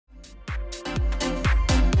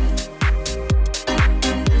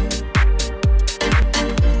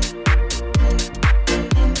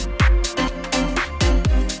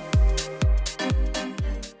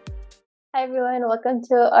welcome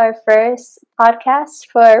to our first podcast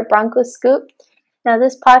for Bronco Scoop. Now,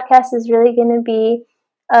 this podcast is really going to be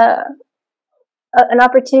an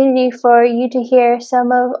opportunity for you to hear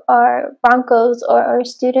some of our Broncos or our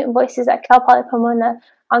student voices at Cal Poly Pomona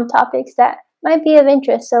on topics that might be of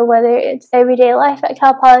interest. So whether it's everyday life at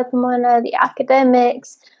Cal Poly Pomona, the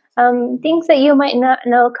academics, things that you might not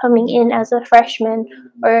know coming in as a freshman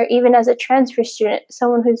or even as a transfer student,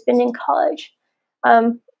 someone who's been in college.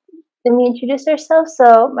 Let me introduce ourselves.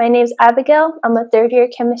 So my name is Abigail. I'm a third-year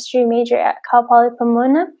chemistry major at Cal Poly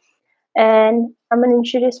Pomona. And I'm going to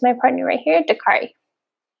introduce my partner right here, Dakari.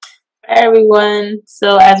 Hi, everyone.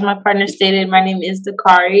 So as my partner stated, my name is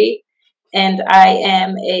Dakari, and I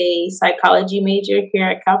am a psychology major here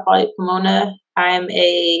at Cal Poly Pomona. I'm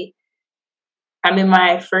in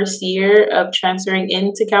my first year of transferring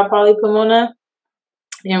into Cal Poly Pomona,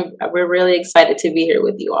 and we're really excited to be here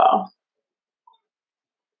with you all.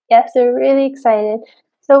 Yes, we're really excited.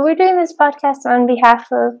 So we're doing this podcast on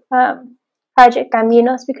behalf of Project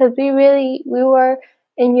Caminos because we were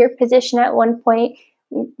in your position at one point.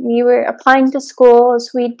 We were applying to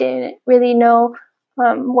schools. We didn't really know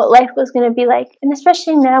what life was going to be like. And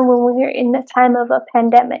especially now when we're in the time of a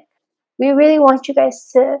pandemic, we really want you guys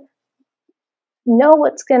to know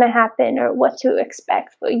what's going to happen or what to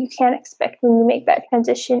expect, what you can expect when you make that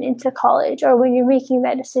transition into college or when you're making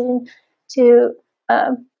that decision to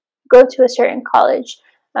go to a certain college.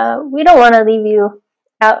 We don't want to leave you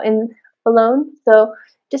out alone. So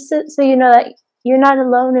just so you know that you're not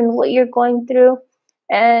alone in what you're going through,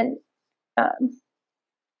 and to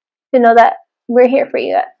know that we're here for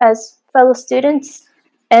you as fellow students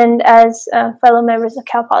and as fellow members of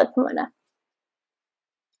Cal Poly Pomona.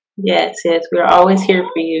 Yes, we're always here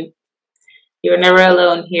for you. You're never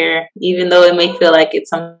alone here, even though it may feel like it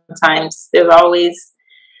sometimes. There's always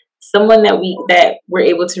someone that we're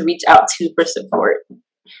able to reach out to for support.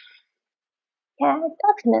 Yeah,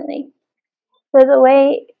 definitely. So the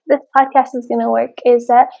way this podcast is going to work is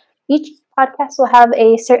that each podcast will have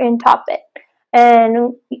a certain topic,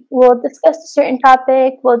 and we'll discuss a certain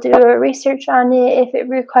topic. We'll do a research on it if it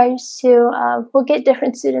requires to. We'll get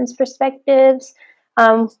different students' perspectives.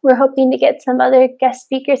 We're hoping to get some other guest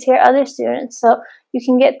speakers here, other students, so you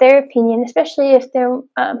can get their opinion, especially if they're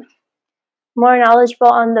more knowledgeable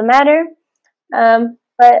on the matter.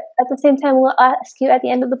 But at the same time, we'll ask you at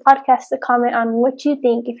the end of the podcast to comment on what you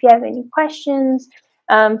think. If you have any questions,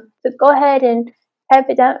 so go ahead and type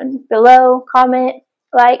it down below, comment,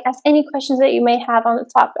 ask any questions that you may have on the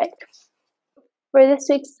topic. For this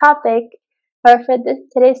week's topic, or for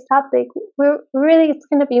today's topic, it's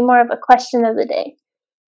going to be more of a question of the day.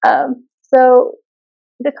 So,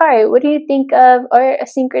 Dakari, what do you think of our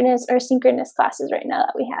asynchronous or synchronous classes right now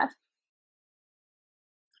that we have?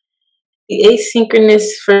 Asynchronous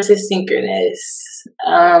versus synchronous.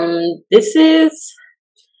 This is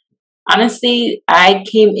honestly, I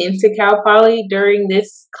came into Cal Poly during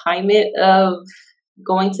this climate of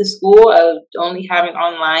going to school, of only having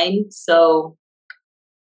online. So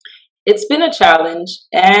it's been a challenge,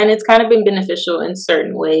 and it's kind of been beneficial in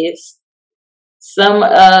certain ways.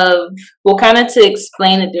 To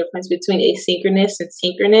explain the difference between asynchronous and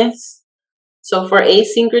synchronous. So for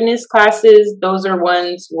asynchronous classes, those are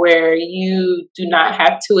ones where you do not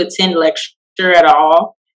have to attend lecture at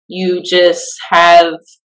all. You just have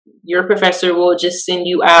your professor will just send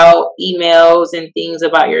you out emails and things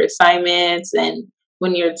about your assignments and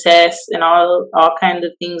when your tests and all kinds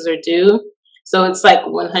of things are due. So it's like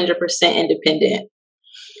 100% independent.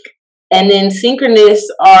 And then synchronous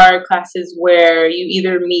are classes where you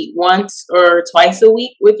either meet once or twice a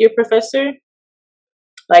week with your professor,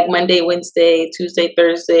 like Monday, Wednesday, Tuesday,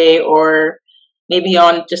 Thursday, or maybe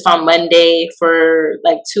on Monday for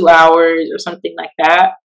like 2 hours or something like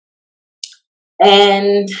that.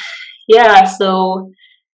 And yeah, so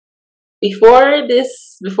before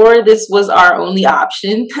this was our only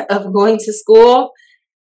option of going to school,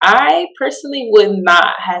 I personally would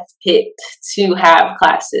not have picked to have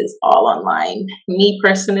classes all online. Me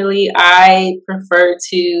personally, I prefer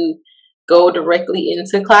to go directly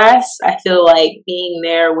into class. I feel like being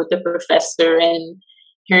there with the professor and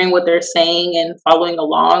hearing what they're saying and following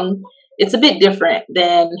along, it's a bit different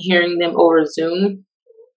than hearing them over Zoom.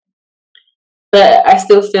 But I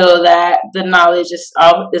still feel that the knowledge is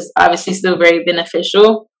obviously still very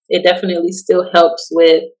beneficial. It definitely still helps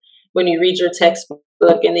with when you read your textbook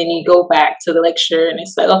and then you go back to the lecture and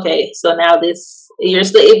it's like, okay, so now you're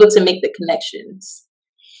still able to make the connections.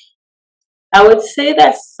 I would say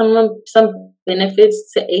that some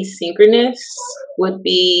benefits to asynchronous would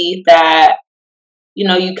be that you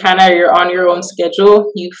you're on your own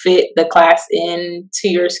schedule. You fit the class into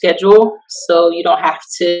your schedule, so you don't have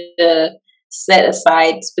to set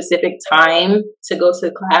aside specific time to go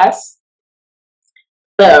to class.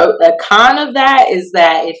 The con of that is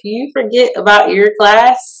that if you forget about your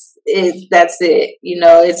class, that's it.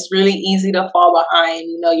 It's really easy to fall behind.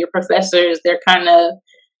 Your professors, they're kind of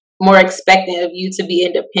more expectant of you to be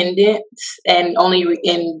independent, and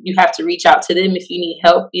and you have to reach out to them if you need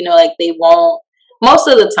help. Like they won't, most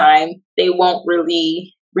of the time, they won't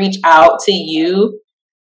really reach out to you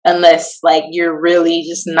unless like you're really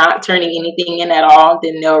just not turning anything in at all.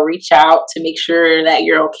 Then they'll reach out to make sure that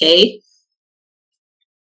you're okay.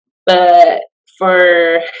 But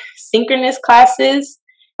for synchronous classes,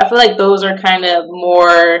 I feel like those are kind of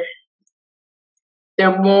more,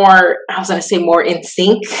 they're more, I was going to say more in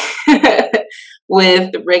sync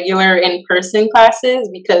with regular in-person classes,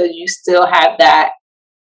 because you still have that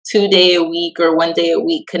 2-day a week or 1-day a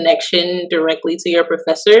week connection directly to your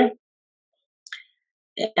professor.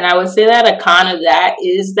 And I would say that a con of that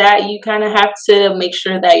is that you kind of have to make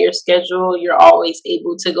sure that your schedule, you're always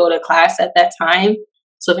able to go to class at that time.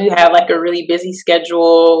 So if you have like a really busy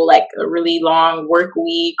schedule, like a really long work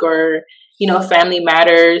week, or, family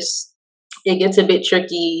matters, it gets a bit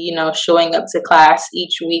tricky, showing up to class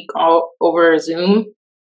each week all over Zoom.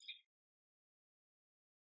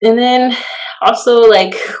 And then also,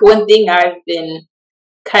 like, one thing I've been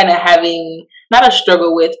kind of having, not a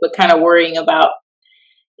struggle with, but kind of worrying about.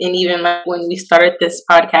 And even like when we started this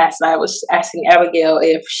podcast, I was asking Abigail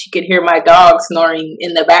if she could hear my dog snoring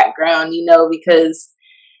in the background, because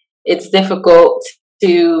it's difficult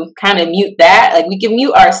to kind of mute that. Like we can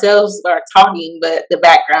mute ourselves or talking, but the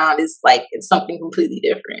background is like, it's something completely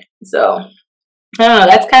different. So I don't know.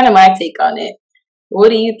 That's kind of my take on it. What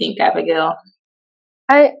do you think, Abigail?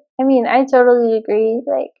 I mean, I totally agree.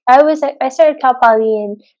 Like I started Cal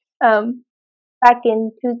Poly back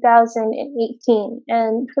in 2018,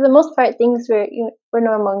 and for the most part, things were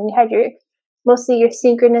normal. You had mostly your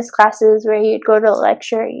synchronous classes where you'd go to a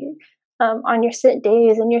lecture on your set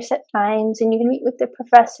days and your set times, and you can meet with the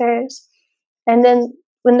professors. And then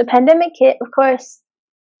when the pandemic hit, of course,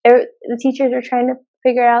 the teachers were trying to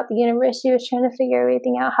figure out, the university was trying to figure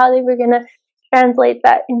everything out, how they were going to translate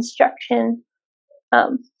that instruction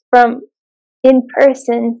from in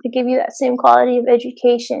person to give you that same quality of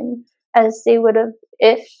education as they would have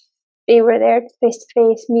if they were there face to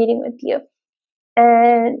face meeting with you.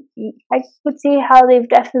 And I could see how they've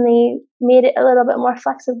definitely made it a little bit more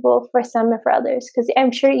flexible for some and for others, because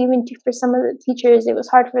I'm sure even for some of the teachers, it was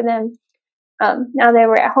hard for them. Now they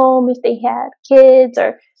were at home, if they had kids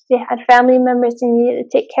or they had family members they needed to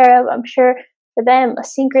take care of. I'm sure for them,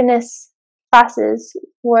 asynchronous classes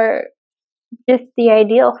were just the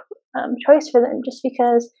ideal choice for them, just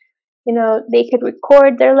because they could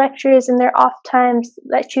record their lectures in their off times,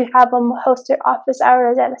 let you have them host their office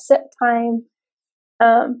hours at a set time,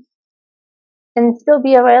 and still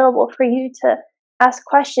be available for you to ask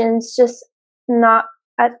questions, just not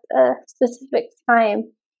at a specific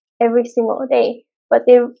time every single day. But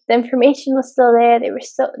the information was still there. They're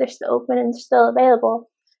still open and still available.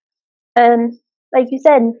 And like you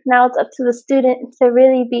said, now it's up to the student to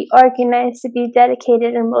really be organized, to be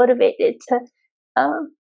dedicated and motivated to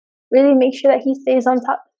really make sure that he stays on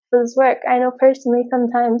top of his work. I know personally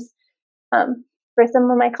sometimes for some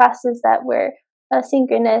of my classes that were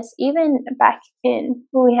asynchronous, even back in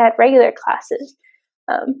when we had regular classes,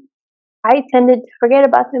 I tended to forget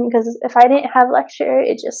about them, because if I didn't have lecture,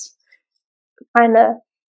 it just kind of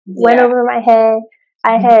went over my head.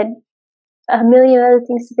 I had a million other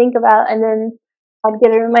things to think about, and then I'd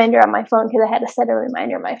get a reminder on my phone, because I had to set a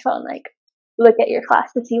reminder on my phone, like, look at your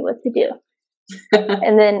class to see what to do.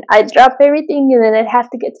 And then I'd drop everything, and then I'd have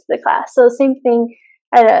to get to the class. So same thing,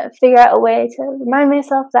 I had to figure out a way to remind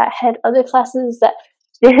myself that I had other classes that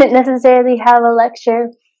didn't necessarily have a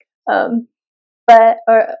lecture, or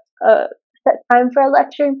a set time for a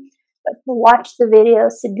lecture, but to watch the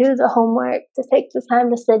videos, to do the homework, to take the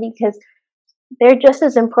time to study, because they're just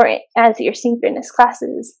as important as your synchronous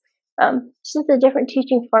classes. It's just a different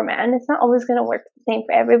teaching format, and it's not always going to work the same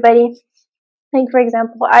for everybody. Like, for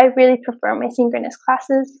example, I really prefer my synchronous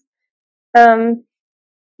classes,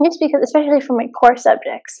 just because, especially for my core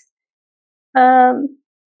subjects,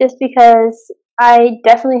 just because I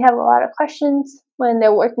definitely have a lot of questions when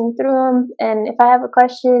they're working through them, and if I have a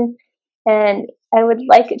question and I would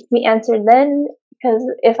like it to be answered then, because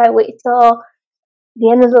if I wait till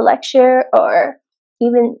the end of the lecture or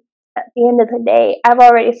even at the end of the day, I've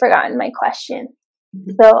already forgotten my question.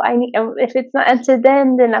 So if it's not answered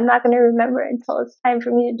then I'm not going to remember until it's time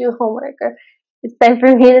for me to do homework, or it's time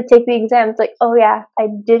for me to take the exam. It's like, oh yeah, I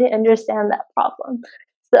didn't understand that problem.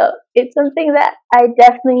 So it's something that I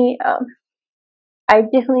definitely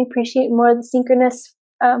appreciate more the synchronous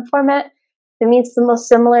format. To me, it's the most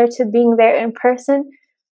similar to being there in person.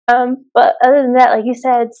 But other than that, like you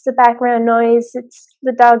said, it's the background noise, it's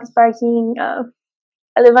the dogs barking.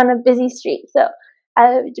 I live on a busy street, so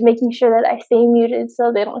I'm making sure that I stay muted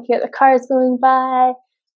so they don't hear the cars going by,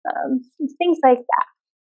 things like that.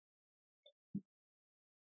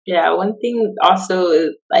 Yeah, one thing also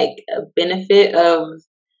is like a benefit of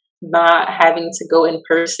not having to go in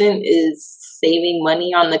person is saving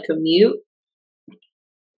money on the commute.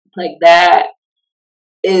 Like that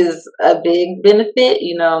is a big benefit,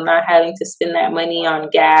 not having to spend that money on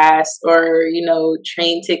gas or,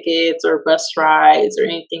 train tickets or bus rides or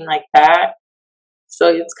anything like that.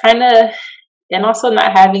 So it's kind of, and also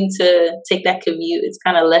not having to take that commute, it's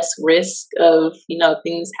kind of less risk of,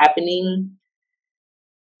 things happening.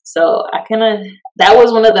 So that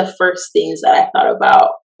was one of the first things that I thought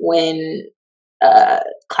about when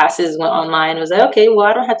classes went online. It was like, okay, well,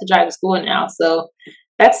 I don't have to drive to school now. So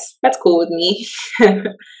that's cool with me.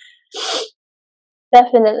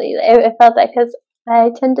 Definitely. I felt that because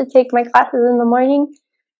I tend to take my classes in the morning,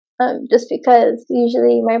 just because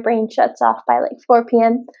usually my brain shuts off by like 4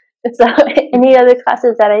 p.m. So any other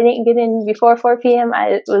classes that I didn't get in before 4 p.m.,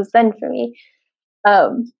 it was done for me.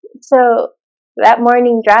 So that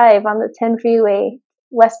morning drive on the 10 freeway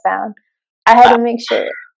westbound, I had to make sure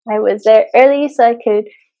I was there early so I could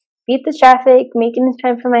beat the traffic, make it in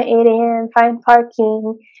time for my 8 a.m., find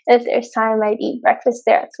parking. If there's time, I'd eat breakfast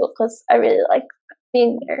there at school because I really like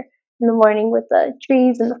being there in the morning with the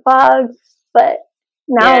trees and the fog. But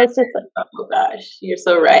now Yeah. it's just like, oh gosh, you're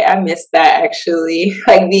so right. I miss that actually.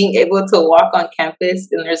 Like being able to walk on campus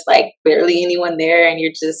and there's like barely anyone there and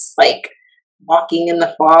you're just like walking in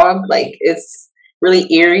the fog. Like it's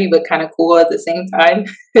really eerie but kind of cool at the same time.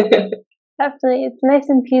 definitely, it's nice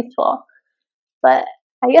and peaceful. But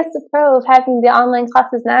I guess the pro of having the online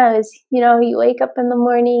classes now is, you wake up in the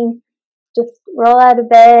morning, just roll out of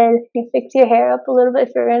bed, you fix your hair up a little bit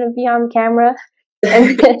if you're going to be on camera,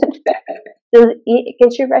 and then just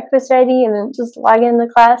get your breakfast ready, and then just log in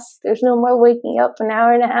the class. There's no more waking up an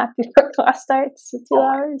hour and a half before class starts, so 2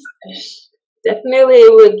 hours. Definitely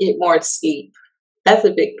it would get more sleep. That's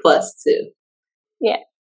a big plus too. Yeah.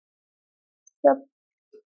 So,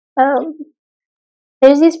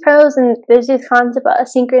 there's these pros and there's these cons about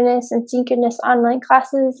asynchronous and synchronous online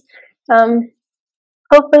classes.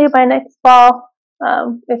 Hopefully by next fall,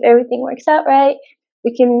 if everything works out right,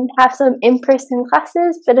 we can have some in-person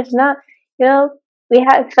classes. But if not, we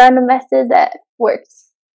have found a method that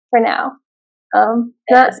works for now.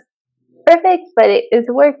 Not perfect, but it is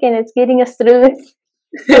working. It's getting us through it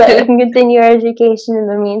so that we can continue our education in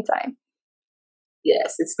the meantime.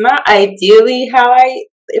 Yes, it's not ideally how I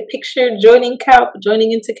pictured joining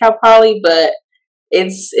into Cal Poly, but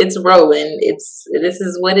it's rolling. This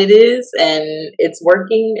is what it is, and it's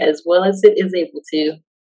working as well as it is able to.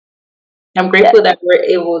 I'm grateful that we're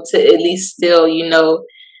able to at least still,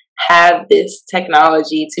 have this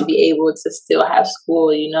technology to be able to still have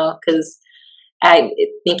school, because I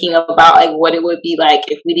thinking about like what it would be like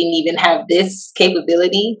if we didn't even have this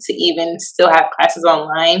capability to even still have classes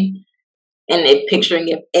online, and picturing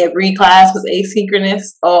if every class was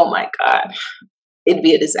asynchronous. Oh my God, it'd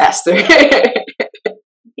be a disaster.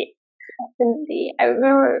 Definitely. I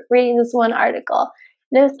remember reading this one article,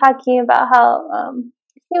 and it was talking about how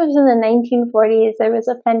it was in the 1940s. There was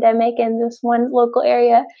a pandemic in this one local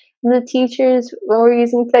area, and the teachers were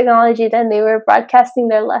using technology. Then they were broadcasting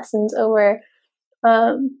their lessons over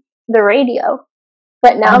the radio.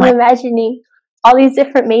 But now I'm imagining all these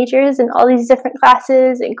different majors and all these different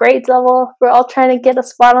classes and grades level. We're all trying to get a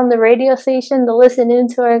spot on the radio station to listen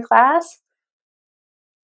into our class.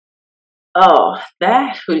 Oh,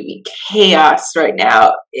 that would be chaos right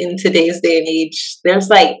now in today's day and age. There's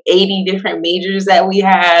like 80 different majors that we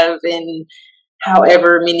have and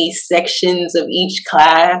however many sections of each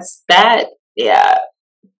class. That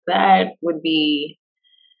would be,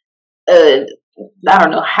 I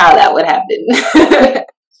don't know how that would happen.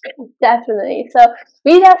 Definitely. So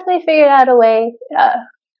we definitely figured out a way to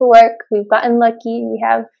work. We've gotten lucky. We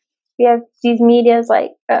have these mediums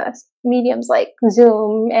like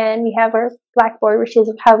Zoom, and we have our Blackboard, which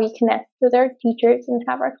is how we connect with our teachers and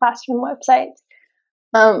have our classroom websites.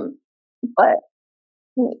 But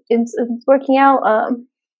it's working out.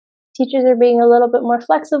 Teachers are being a little bit more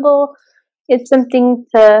flexible. It's something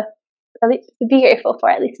to be grateful for,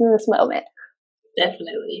 at least in this moment.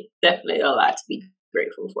 Definitely a lot to be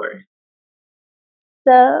grateful for.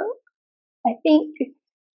 So I think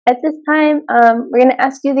At this time, we're going to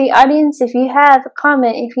ask you, the audience, if you have a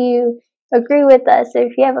comment, if you agree with us, or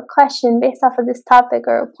if you have a question based off of this topic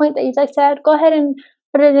or a point that you'd like to add, go ahead and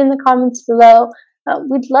put it in the comments below.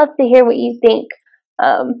 We'd love to hear what you think.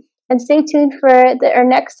 And stay tuned for our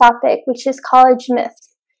next topic, which is college myths.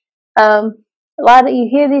 A lot of you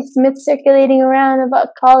hear these myths circulating around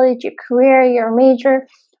about college, your career, your major,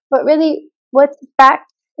 but really, what's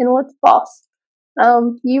fact and what's false?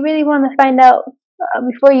 You really want to find out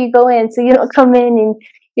before you go in, so you don't come in and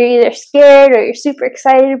you're either scared or you're super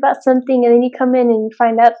excited about something, and then you come in and you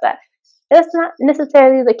find out that that's not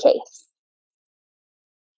necessarily the case.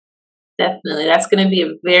 Definitely. That's going to be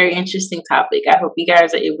a very interesting topic. I hope you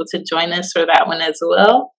guys are able to join us for that one as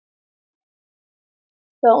well.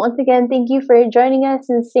 So once again, thank you for joining us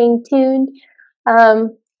and staying tuned.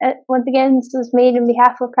 Once again, this was made on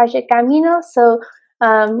behalf of Project Camino. So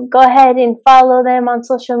go ahead and follow them on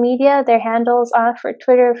social media. Their handles are for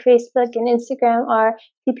Twitter, Facebook, and Instagram are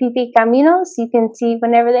TPP Caminos. You can see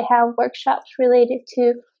whenever they have workshops related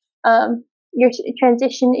to your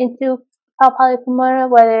transition into Cal Poly Pomona,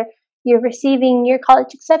 whether you're receiving your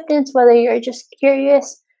college acceptance, whether you're just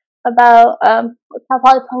curious about what Cal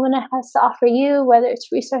Poly Pomona has to offer you, whether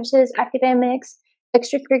it's resources, academics,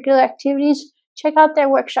 extracurricular activities. Check out their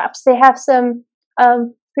workshops. They have some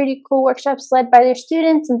pretty cool workshops led by their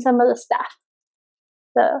students and some of the staff.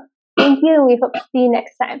 So thank you, and we hope to see you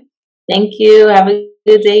next time. Thank you. Have a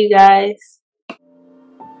good day, you guys.